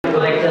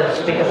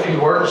speak a few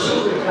words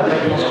about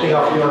the history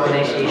of the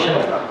organisation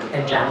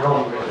in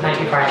general. Thank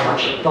you very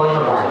much.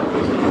 William McGuire.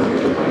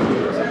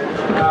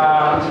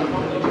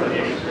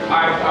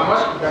 I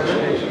must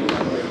congratulate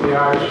the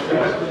Irish for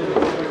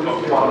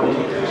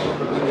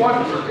the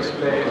wonderful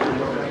display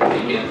of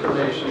the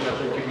information that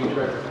they're giving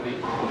to everybody.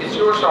 It's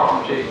your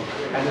sovereignty,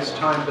 and it's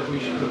time that we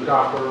should look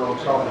after our own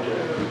sovereignty.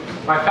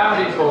 My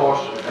family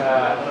bought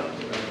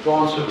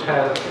Vaughan's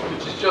Hotel,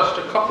 which is just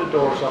a couple of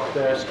doors up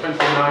there. It's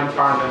 29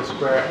 Parnell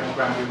Square and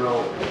Granby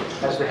Road,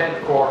 as the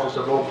headquarters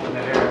of Open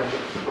and Eire,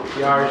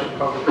 the Irish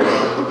Republic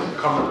of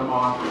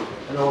Commemorative,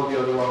 and all the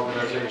other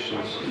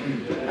organisations.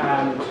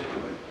 And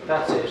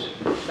that's it.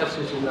 That's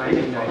it in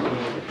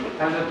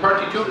 1919. And the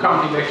 32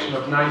 county election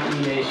of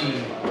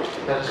 1918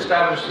 that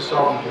established the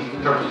sovereignty of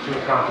the 32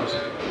 counties,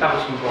 that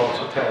was from Vaughan's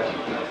Hotel.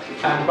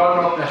 And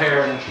Bonn na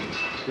HÉireann,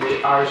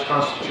 the Irish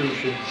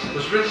Constitution,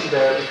 was written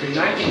there between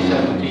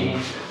 1917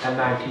 and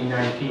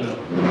 1919.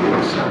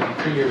 It's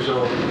 93 years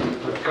old,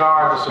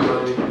 regardless of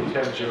whether it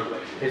tells you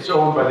it's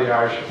owned by the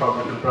Irish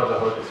Republican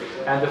Brotherhood.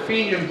 And the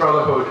Fenian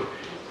Brotherhood,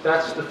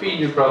 that's the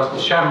Fenian Brothers,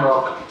 the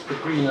shamrock, the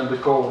green and the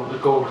gold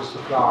is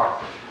the flower.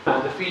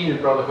 And the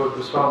Fenian Brotherhood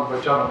was founded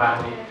by John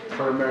O'Mahony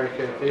for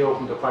America. They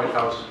opened the White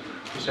House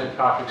for St.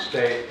 Patrick's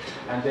Day,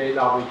 and they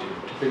lobbied to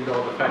build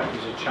all the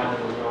factories in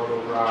Channel and all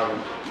over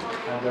Ireland.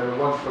 And they're a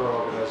wonderful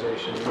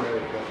organisation in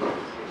America.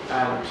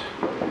 And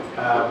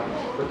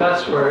but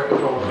that's where it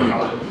all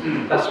started.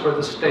 That's where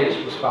the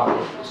state was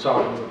founded, the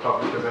Sovereign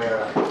Republic of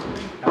Eire.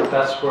 And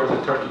that's where the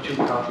 32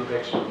 county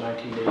election of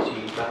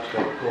 1918, that's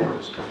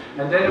headquarters.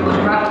 And then it was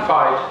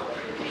ratified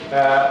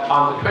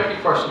on the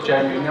 21st of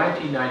January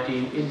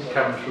 1919 in the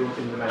Cabinet Room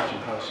in the Mansion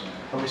House.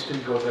 And we still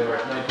go there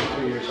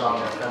 93 years on,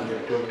 my family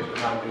are doing it, and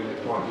I'm doing it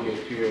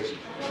 48 years.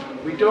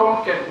 We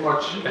don't get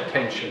much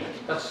attention.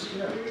 That's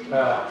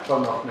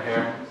Bonn na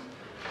HÉireann.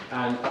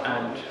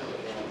 And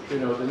you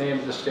know, the name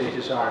of the state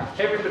is Ireland.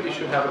 Everybody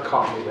should have a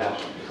copy of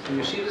that. When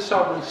you see the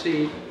sovereign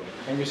seal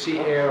and you see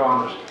Eire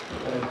on it,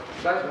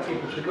 that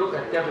people should look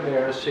at Devil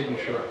Eire's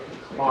signature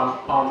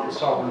on the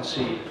sovereign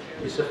seal.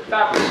 It's a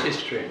fabulous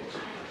history.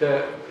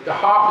 The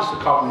harp is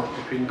the covenant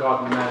between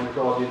God and man with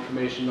all the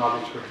information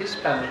knowledge for his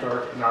planet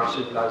Earth and our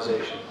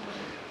civilization.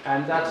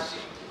 And that's,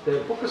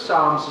 the Book of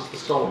Psalms is the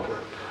Psalter,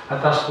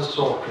 and that's the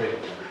Psaltery.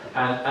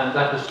 And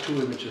that is two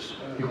images.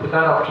 You put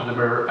that up to the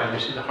mirror and you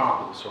see the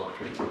harp of the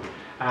Psaltery.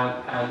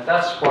 And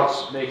that's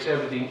what makes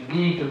everything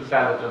legal,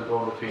 valid and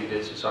bona fide.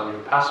 It's on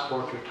your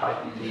passport, your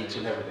title deeds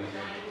and everything.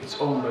 It's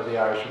owned by the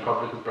Irish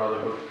Republican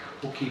Brotherhood,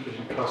 who keep it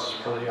in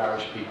trust for the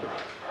Irish people.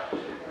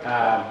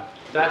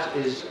 That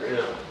is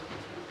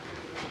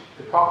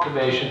the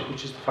proclamation,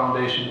 which is the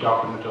foundation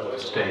document of the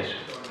state.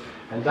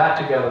 And that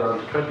together on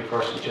the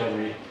 21st of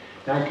January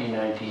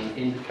 1919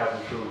 in the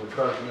Cabinet Room at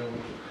 12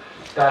 noon,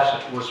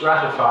 that was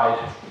ratified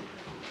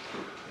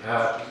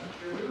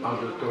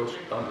under the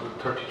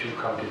 32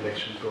 county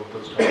elections, both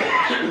those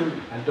times.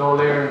 And Dáil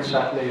Éireann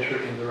sat later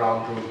in the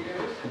round room,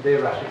 and they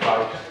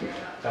ratified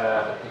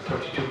the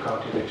 32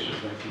 county elections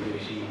of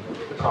 1918,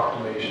 the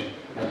proclamation,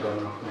 and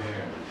Bonn na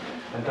HÉireann.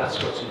 And that's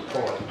what's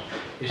important.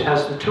 It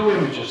has the two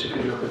images, if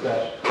you look at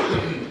that.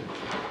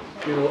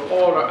 You know,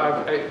 I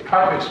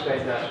try to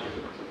explain that.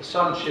 The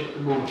sun ship, the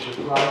moon ship,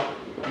 right?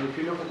 And if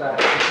you look at that,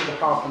 you see the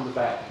harp on the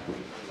back.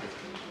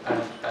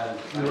 And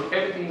you know,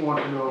 everything you want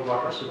to know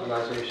about our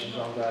civilizations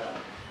on that.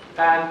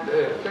 And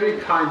very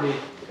kindly,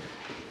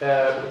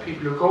 the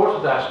people who go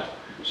to that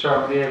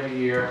ceremony every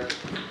year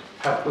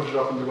have put it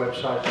up on the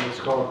website, and it's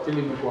called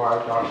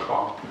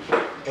BillyMcGuire.com,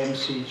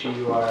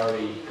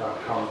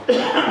 McGuire.com.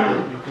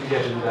 You can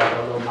get into that,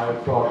 although my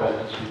broadband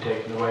has been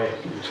taken away.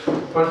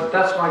 But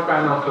that's my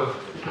granduncle,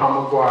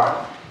 Tom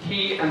McGuire.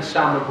 He and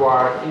Sam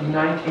McGuire, in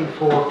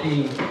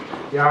 1914,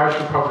 the Irish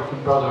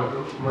Republican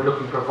Brotherhood were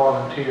looking for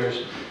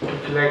volunteers to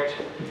collect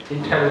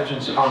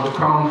intelligence on the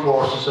Crown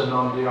Forces and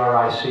on the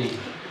RIC.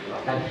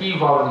 And he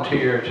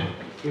volunteered.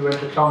 He went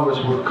to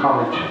Clongerswood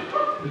College.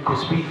 He could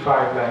speak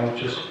 5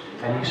 languages,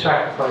 and he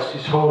sacrificed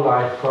his whole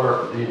life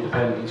for the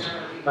independence,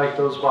 like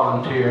those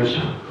volunteers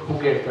who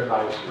gave their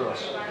lives for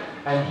us.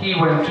 And he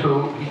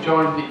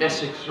joined the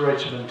Essex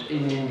Regiment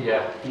in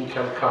India, in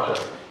Calcutta,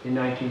 in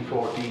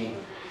 1914,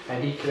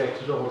 and he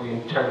collected all the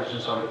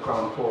intelligence on the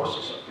Crown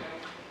Forces.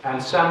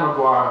 And Sam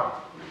McGuire,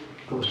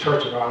 who was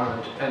Church of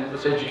Ireland and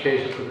was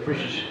educated for the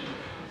British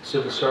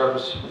Civil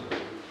Service,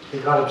 he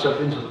got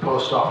himself into the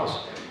post office,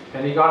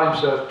 and he got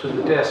himself to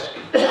the desk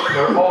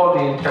where all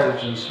the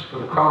intelligence for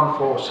the Crown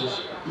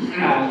Forces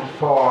and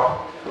for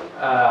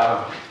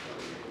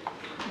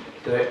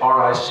the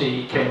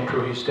RIC came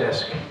through his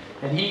desk.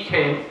 And he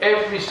came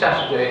every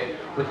Saturday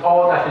with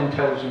all that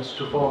intelligence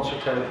to Vaughan's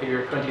Hotel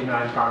here,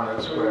 29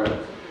 Parnell Square.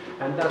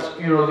 And that's,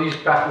 you know, these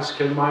battles,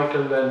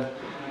 Kilmichael and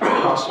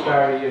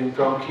Crossbarry and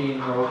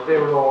Drumkeen, they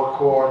were all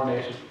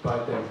coordinated by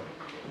them.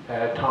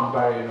 Tom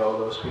Barry and all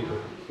those people.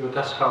 You know,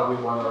 that's how we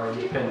won our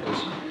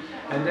independence.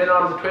 And then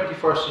on the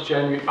 21st of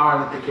January,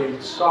 Ireland became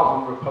the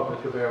Sovereign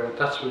Republic of Eire.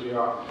 That's where we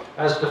are,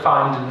 as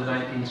defined in the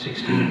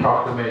 1916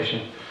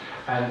 proclamation.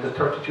 and the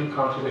 32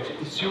 county election.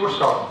 It's your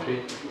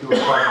sovereignty, your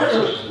sovereign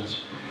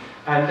citizens.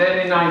 And then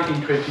in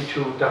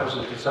 1922, that was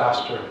a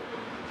disaster.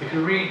 If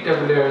you read De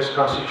Valera's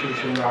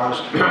Constitution,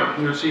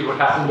 you'll see what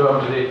happened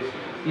under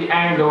the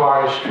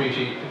Anglo-Irish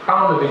Treaty. The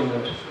Crown of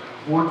England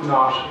would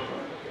not,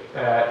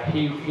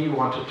 he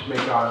wanted to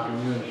make Ireland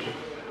remunerative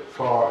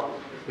for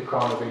the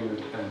Crown of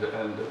England and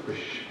the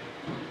British.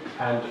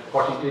 And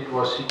what he did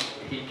was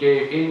he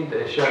gave in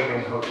the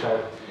Shelburne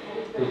Hotel,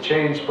 they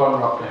changed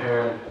Bunrock na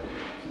Herne,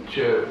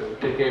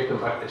 they gave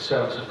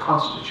themselves a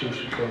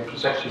constitutional claim. It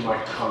was actually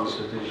Michael Collins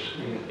that did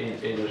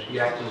it in it. He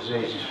acted as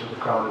agent for the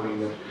Crown of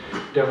England.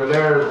 De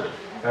Valera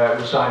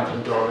resigned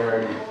from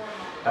Dáil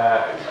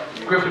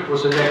Éireann. Griffith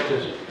was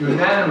elected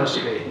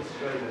unanimously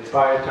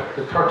by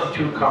the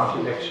 32 county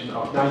election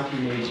of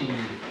 1918,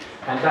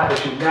 and that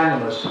was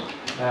unanimous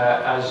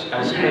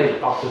as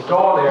head of the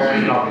Dáil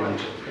Éireann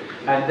government.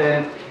 And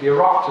then the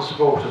Oireachtas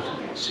voted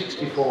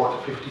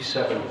 64 to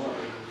 57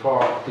 for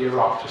the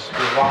Oireachtas. The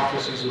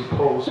Oireachtas is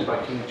imposed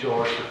by King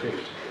George V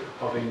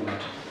of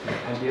England.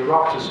 And the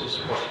Oireachtas is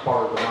supposed to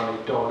borrow the money.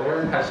 Dáil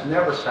Éireann has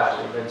never sat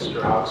in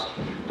Leinster House.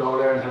 Dáil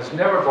Éireann has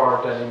never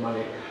borrowed any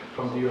money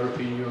from the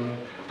European Union.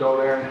 Dáil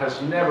Éireann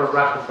has never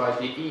ratified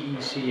the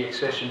EEC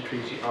accession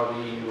treaty or the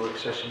EU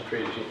accession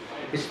treaty.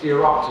 It's the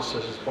Oireachtas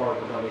that has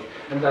borrowed the money,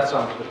 and that's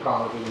under the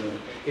Crown of England.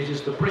 It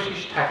is the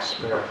British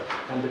taxpayer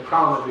and the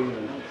Crown of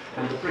England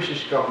and the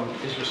British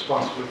government is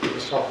responsible for the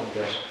sovereign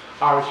debt.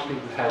 Irish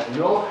people had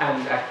no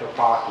hand, act or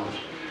part in it,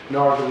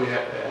 nor do we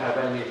have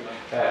any,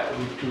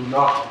 we do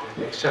not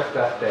accept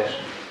that debt.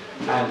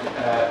 And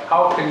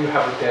how can you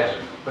have a debt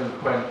when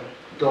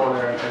Dáil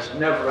Éireann has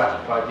never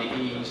ratified the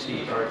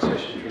EEC or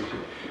accession treaty?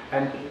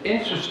 And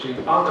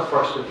interesting, on the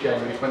 1st of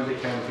January, when they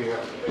came here,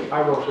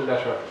 I wrote a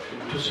letter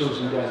to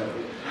Susan Denham,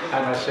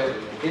 and I said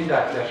in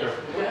that letter,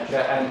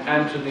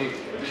 and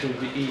to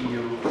the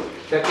EU,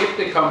 that if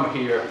they come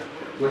here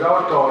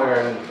without Dáil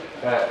Éireann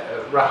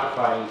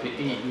ratifying the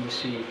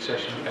EEC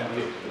accession,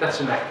 and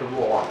that's an act of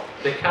war,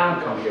 they can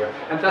come here,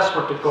 and that's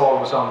what the Gaul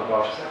was on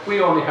about.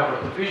 We only have a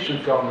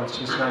provisional government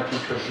since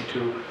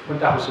 1922, when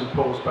that was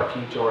imposed by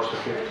King George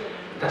V.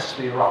 That's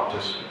the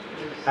Oireachtas.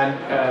 And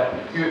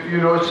you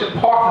know, it's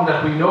important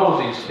that we know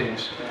these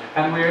things,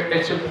 and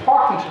it's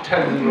important to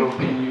tell the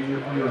European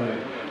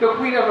Union, look,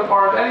 we never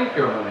borrowed any of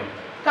your money.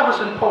 That was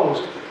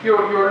imposed.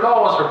 Your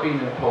laws are being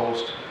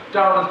imposed.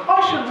 Down,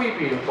 why should we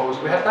be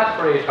imposed? We had that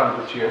for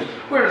 800 years.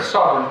 We're a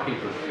sovereign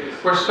people.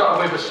 We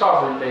have a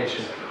sovereign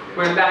nation.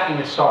 We're lacking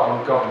a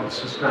sovereign government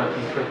since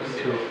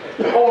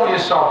 1922. Only a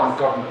sovereign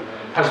government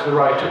has the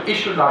right to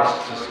issue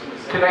licenses,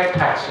 collect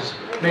taxes,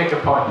 make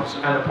appointments,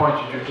 and appoint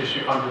a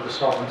judiciary under the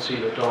sovereign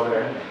seal of Dáil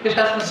Éireann. It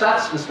hasn't sat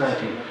since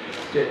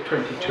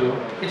 1922.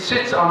 It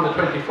sits on the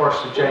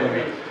 21st of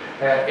January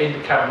in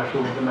the Cabinet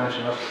Room of the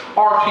Mansion House.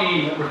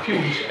 RTE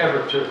refused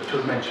ever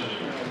to mention it.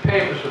 The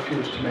papers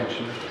refused to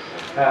mention it.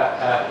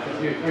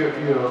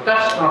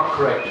 That's not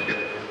correct.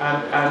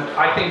 And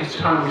I think it's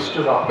time we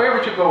stood up. Where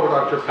would you go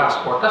without your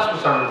passport? That's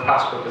what's on your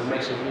passport that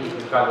makes it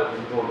legally valid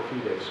and bona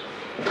fides.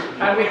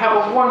 And we have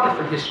a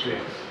wonderful history,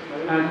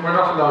 and we're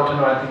not allowed to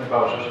know anything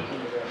about it.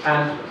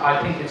 And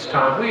I think it's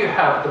time. We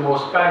have the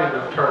most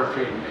valuable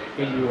territory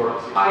in Europe.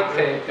 I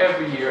claim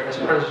every year, as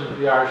President of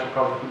the Irish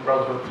Republican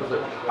Brotherhood for the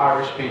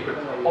Irish people,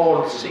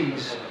 all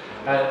seas,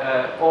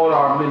 all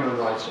our mineral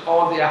rights,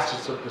 all the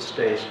assets of the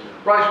state,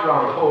 right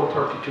around the whole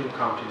 32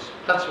 counties.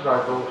 That's what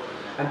I vote.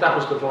 And that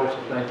was the vote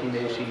of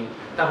 1918.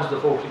 That was the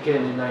vote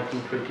again in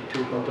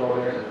 1922 when Dáil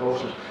Éireann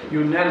voted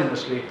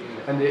unanimously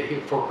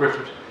for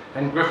Griffith.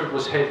 And Griffith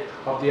was head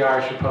of the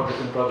Irish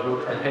Republican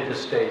Brotherhood and head of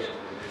state.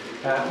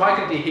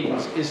 Michael D.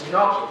 Higgins is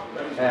not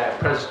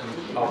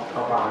President of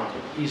Ireland.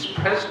 He's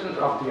President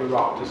of the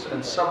Oireachtas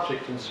and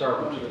subject and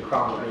servant to the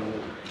Crown of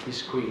England,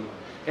 his Queen.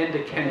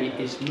 Enda Kenny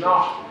is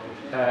not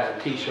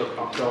Taoiseach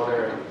of Dáil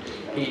Éireann.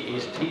 He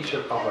is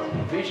Taoiseach of a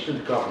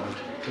provisional government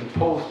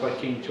imposed by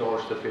King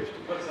George V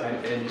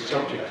and is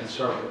subject and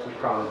servant to the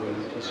Crown of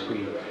England, his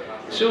Queen.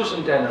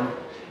 Susan Denham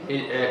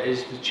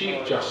is the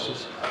Chief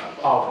Justice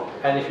of,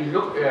 and if you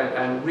look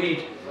and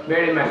read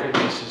Mary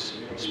McAleese's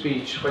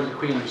speech when the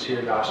Queen was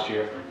here last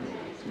year,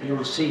 you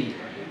will see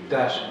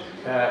that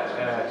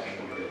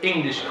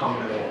English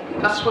common law,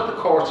 that's what the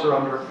courts are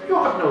under. You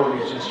have no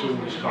allegiance to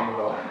English common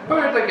law.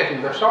 Where are they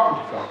getting their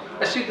sovereignty from?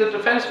 I see the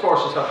Defence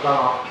Forces have gone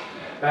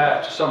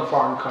off to some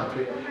foreign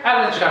country.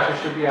 Alan Shatter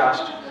should be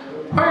asked,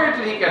 where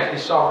did he get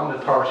his sovereign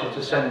authority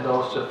to send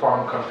those to a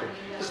foreign country?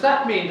 Does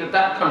that mean that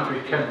that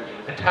country can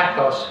attack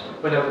us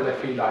whenever they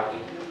feel like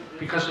it?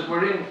 Because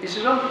we're in, is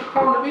it under the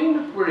Crown of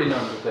England we're in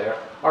under there,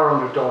 or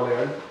under Dáil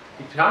Éireann?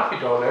 It can't be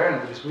Dáil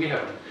Éireann because we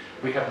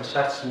haven't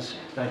sat since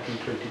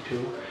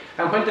 1922.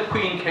 And when the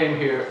Queen came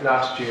here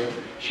last year,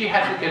 she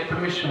had to get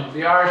permission from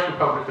the Irish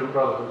Republican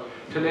Brotherhood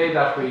to lay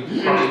that wreath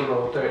across the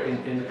road there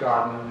in the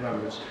Garden of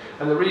Remembrance.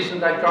 And the reason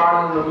that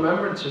Garden of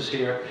Remembrance is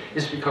here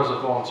is because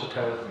of Vaughan's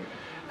Hotel.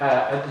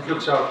 And it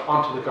looks out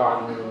onto the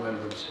Garden of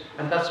Remembrance.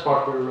 And that's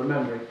what we're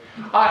remembering.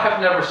 I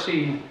have never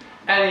seen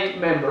any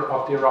member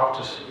of the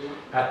Oireachtas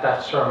at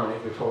that ceremony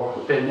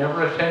before. They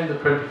never attend the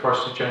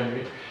 21st of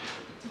January.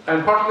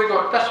 And what do they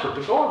go? That's what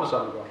the goal was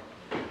all about.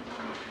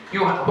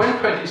 When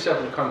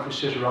 27 countries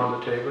sit around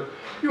the table,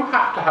 you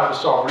have to have a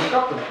sovereign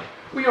government.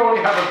 We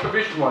only have a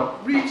provisional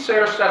one. Read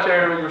that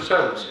area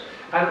yourselves.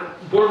 And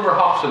Bulmer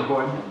Hobson, who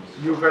I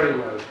knew very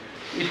well,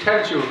 he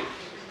tells you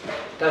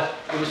that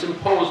it was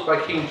imposed by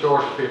King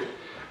George V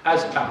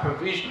as a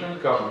provisional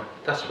government.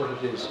 That's what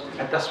it is,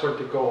 and that's what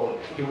the goal.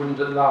 He wouldn't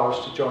allow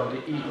us to join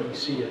the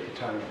EEC at the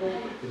time,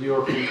 the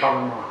European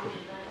Common Market,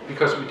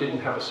 because we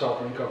didn't have a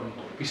sovereign government.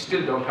 We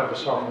still don't have a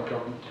sovereign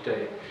government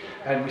today,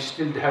 and we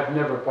still have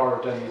never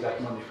borrowed any of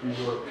that money from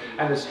Europe.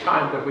 And it's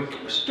time that we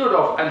stood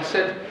up and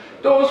said,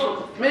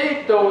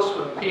 make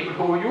those people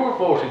who you were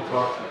voting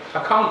for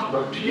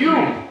accountable to you,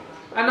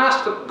 and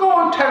ask them,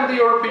 go and tell the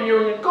European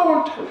Union,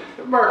 go and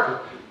tell Merkel,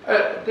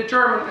 the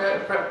German,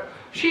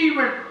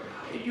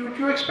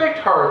 you expect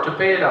her to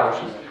bail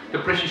out the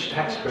British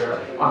taxpayer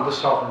on the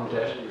sovereign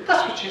debt.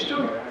 That's what she's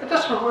doing, and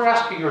that's what we're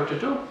asking her to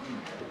do.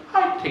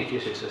 I think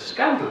it is a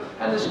scandal,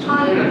 and it's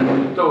time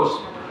that those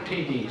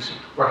TDs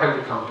were held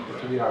accountable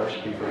to the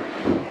Irish people.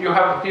 You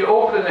have the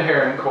Oakland and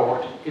Eire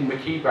court in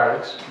McKee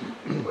Barracks,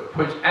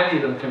 which any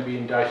of them can be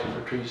indicted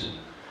for treason,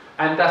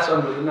 and that's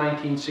under the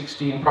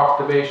 1916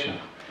 proclamation.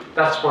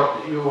 That's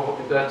what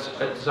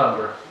it's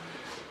under.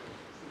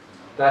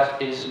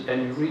 That is,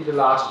 and you read the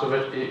last of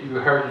it, you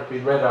heard it be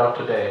read out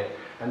today,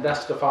 and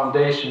that's the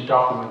foundation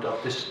document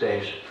of this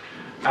state.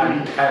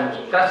 And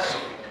that's,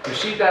 you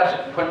see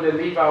that when they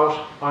leave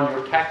out on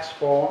your tax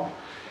form,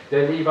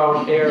 they leave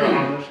out Eire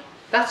on it.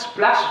 That's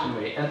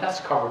blasphemy, and that's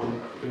covered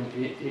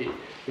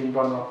in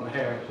Bunrock and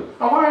Eire.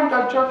 Now, why aren't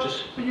there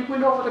judges? When you go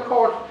in over the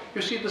court,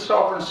 you see the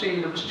sovereign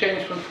seal that was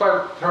changed from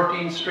 12 to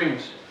 13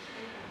 strings,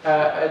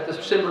 the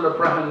symbol of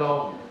Brehon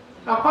law.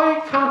 Now, why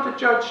can't the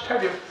judge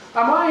tell you,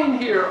 am I in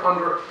here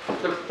under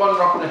the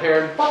Bunrock and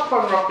Eire? What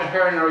Bunrock and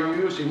Eire are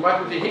you using?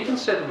 Michael D.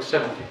 Higgins said it was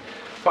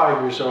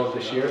 75 years old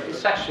this year.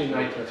 It's actually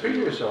 93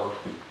 years old.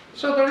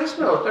 So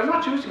they're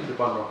not using the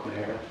Bunrock and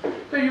Eire.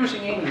 They're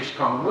using English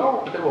common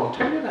law, but they won't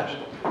tell you that.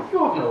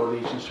 You have no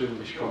allegiance to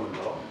English common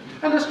law.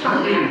 And it's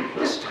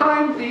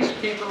time these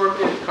people were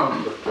made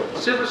accountable.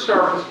 Civil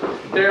servants,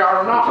 they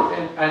are not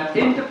an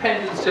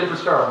independent civil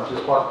servant,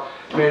 is what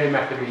Mary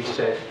McAdee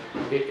said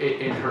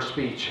in her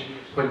speech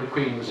when the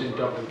Queen was in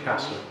Dublin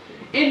Castle.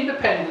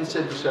 Independent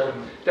civil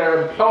servants,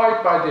 they're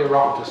employed by the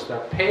Oireachtas,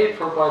 they're paid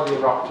for by the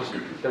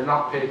Oireachtas, they're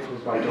not paid for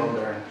by Dáil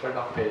Éireann, they're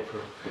not paid for.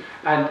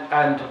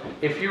 And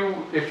if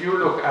you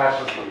look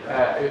at,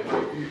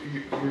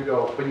 you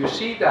know, when you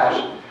see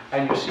that,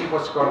 and you see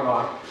what's going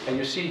on, and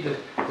you see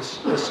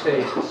the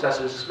state says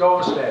it's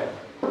slow step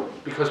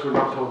because we're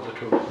not told the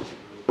truth.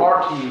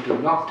 RTE do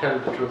not tell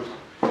the truth.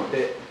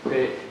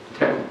 They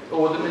tell,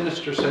 oh, the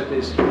minister said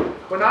this.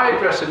 When I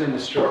address a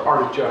minister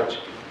or a judge,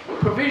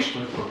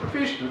 provisional,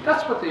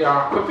 that's what they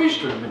are,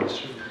 provisional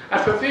ministers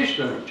and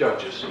provisional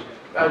judges.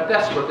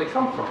 That's what they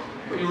come from.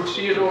 You will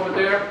see it over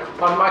there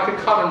on Michael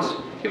Collins.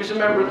 He was a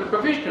member of the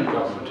provisional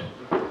government.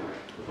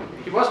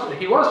 He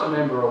was a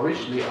member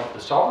originally of the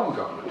sovereign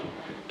government.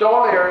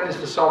 Dáil Éireann is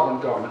the sovereign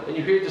government, and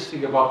you hear this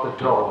thing about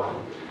the Dáil.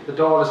 The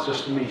Dáil is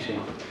just a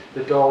meeting.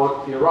 The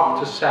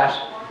Oireachtas sat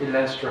in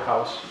Leinster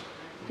House.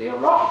 The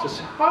Oireachtas,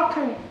 how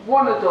can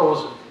one of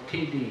those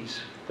TDs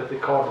that they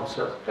call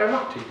themselves, they're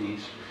not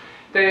TDs,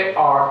 they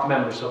are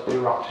members of the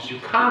Oireachtas. You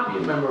can't be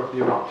a member of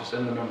the Oireachtas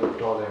and a member of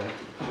Dáil Éireann.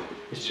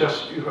 It's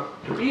just,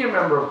 to be a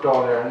member of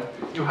Dáil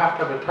Éireann, you have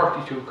to have a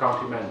 32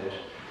 county mandate.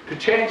 To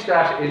change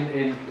that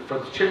for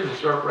the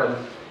children's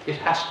referendum, it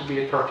has to be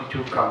a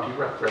 32 county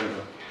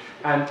referendum.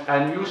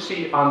 And you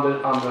see on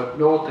the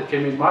note that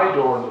came in my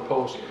door in the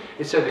post,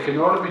 it said it can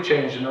only be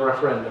changed in a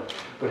referendum,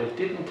 but it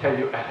didn't tell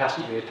you it has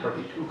to be a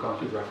 32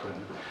 county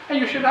referendum. And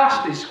you should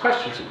ask these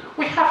questions.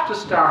 We have to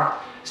start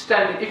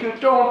standing. If you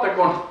don't, they're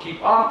going to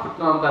keep on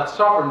putting on that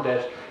sovereign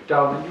debt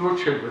down on your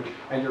children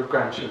and your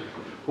grandchildren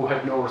who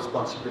had no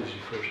responsibility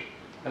for it.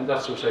 And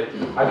that's what I say.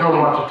 I don't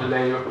want to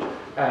delay you.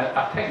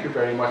 I thank you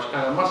very much, and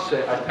I must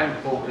say I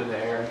thank both in the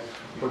Eire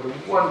for the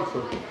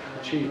wonderful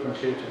achievement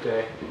here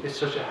today. It's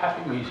such a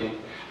happy meeting,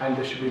 and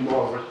there should be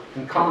more of it.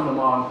 And coming them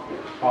on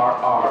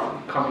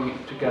are coming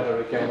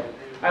together again.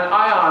 And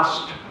I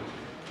asked,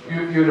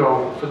 you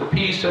know, for the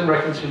peace and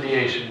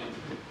reconciliation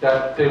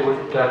that they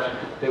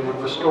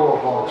would restore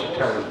Vaughan to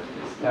Terra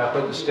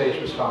when the state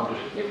was founded.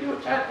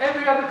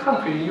 Every other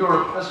country in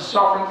Europe has a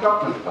sovereign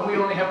government, and we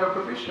only have a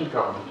provisional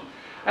government.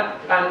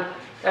 And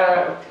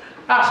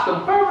ask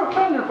them,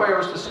 when and where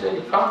was the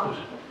state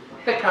founded?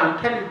 They can't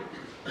tell you.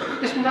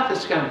 Isn't that a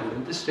scandal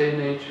in this day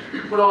and age,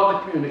 with all the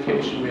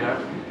communication we have?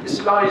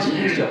 It's lies and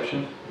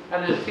deception,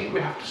 and I think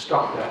we have to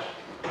stop that.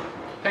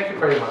 Thank you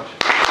very much.